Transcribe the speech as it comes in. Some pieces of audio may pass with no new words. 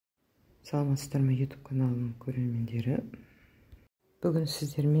Саламатсыздар ма YouTube каналының көрермендері. Бүгін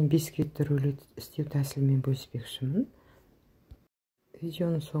сіздермен бисквитті рулет істеу тәсілімен бөліспекшімін.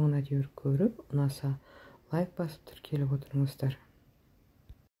 Видеоның соңына дейін көріп, ұнаса лайк басып тіркеліп отырыңыздар.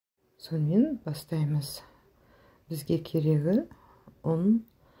 Сонымен бастаймыз. Бізге керегі ұн,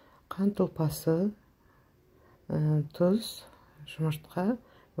 қант, ұлпасы, тұз, жұмыртқа,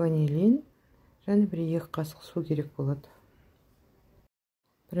 ванилин және 1-2 қасық су керек болады.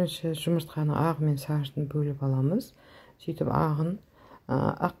 Бірінші жұмыртқаны ағы мен сарысын бөліп аламыз. Сөйтіп ағын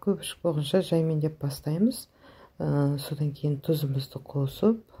ақ көпіршік болғанша жаймен деп бастаймыз. Содан кейін тұзымызды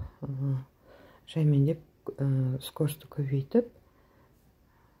қосып, жаймен деп скорості көбейтіп,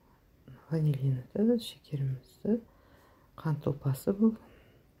 ванилинді, шекерімізді, қант ұлпасы бұл.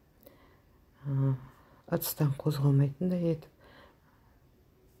 Ыдыстан қозғалмайтындай етіп,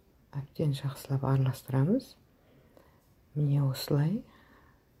 әбден жақсылап араластырамыз. Міне осылай.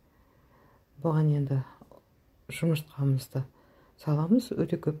 Бұған енді жұмыртқамызды саламыз,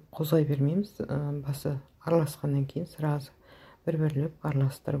 өте көп қозғай бермейміз. Басы араласқаннан кейін сразу бір-бірлеп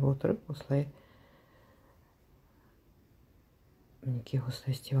араластырып отырып, осылай мінекей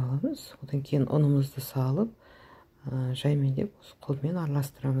осылай істеп аламыз. Одан кейін ұнымызды салып, жаймен деп қолмен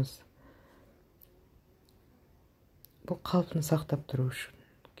араластырамыз. Бұл қалпын сақтап тұру үшін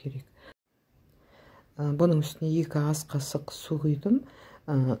керек. Бұның үстіне 2 ас қасық су құйдым.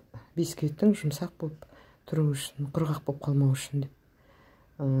 Бисквиттің жұмсақ болып тұру үшін, құрғақ болып қалмау үшін деп.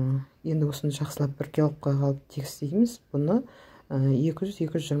 Енді осыны жақсылап бір қалыпқа қалып тегістейміз. Бұны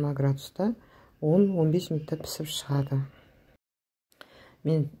 200-220 градуста 10-15 минутта пісіп шығады.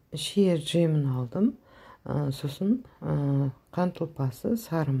 Мен шие джемін алдым. Сосын қант ұлпасы,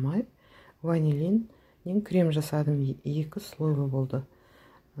 сары май, ванилин, крем жасадым. 2 слойлы болды.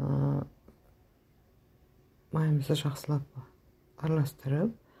 Майымызды жақсылап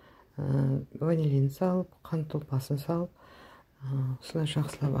араластырып, ванилин салып, қант ұлпасын салып, осылай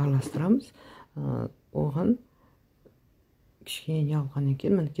жақсылап араластырамыз. Оған кішкене не алғаннан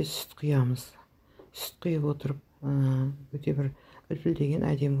кейін мінекей сүт құямыз. Сүт құйып отырып, өте бір үлпілдеген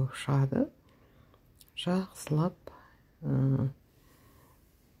әдемі болып шығады. Жақсылап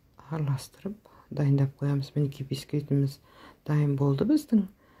араластырып дайындап қоямыз. Мінекей бисквитіміз дайын болды біздің.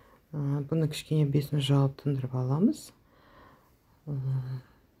 Бұны кішкене бетін жауып тындырып аламыз.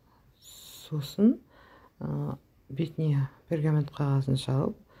 Сосын бетіне пергамент қағазын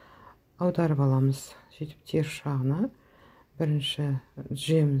жауып аударып аламыз. Сөйтіп теріс жағына бірінші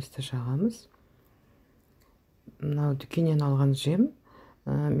джемімізді жағамыз. Мынау дүкеннен алған джем.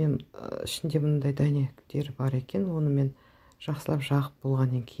 Мен ішінде бұндай дәнектері бар екен. Оны мен жақсылап жағып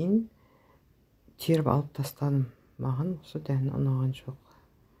болғаннан кейін теріп алып тастадым. Маған осы дәні ұнаған жоқ.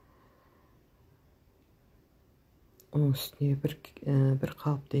 Оның үстіне бір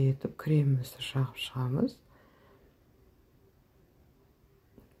қалыпты етіп кремімізді жағып шығамыз.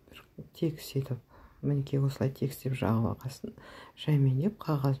 Тегіс етіп, мінекей осылай тегістеп жағып алғасын. Жаймен деп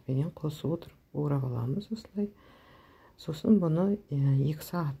қағазбенен қосып отырып орап аламыз осылай. Сосын бұны 2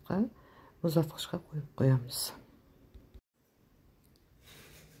 сағатқа мұздатқышқа қойып қоямыз.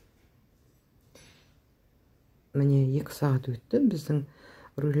 Міне 2 сағат өтті. Біздің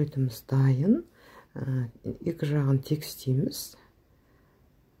рулетіміз дайын. 2 жағын тегістейміз.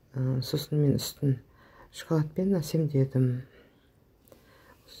 Сосын мен үстін шоколадпен әсемдедім.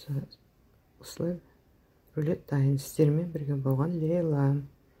 Осылай рулет дайын. Сіздермен бірге болған Лейла.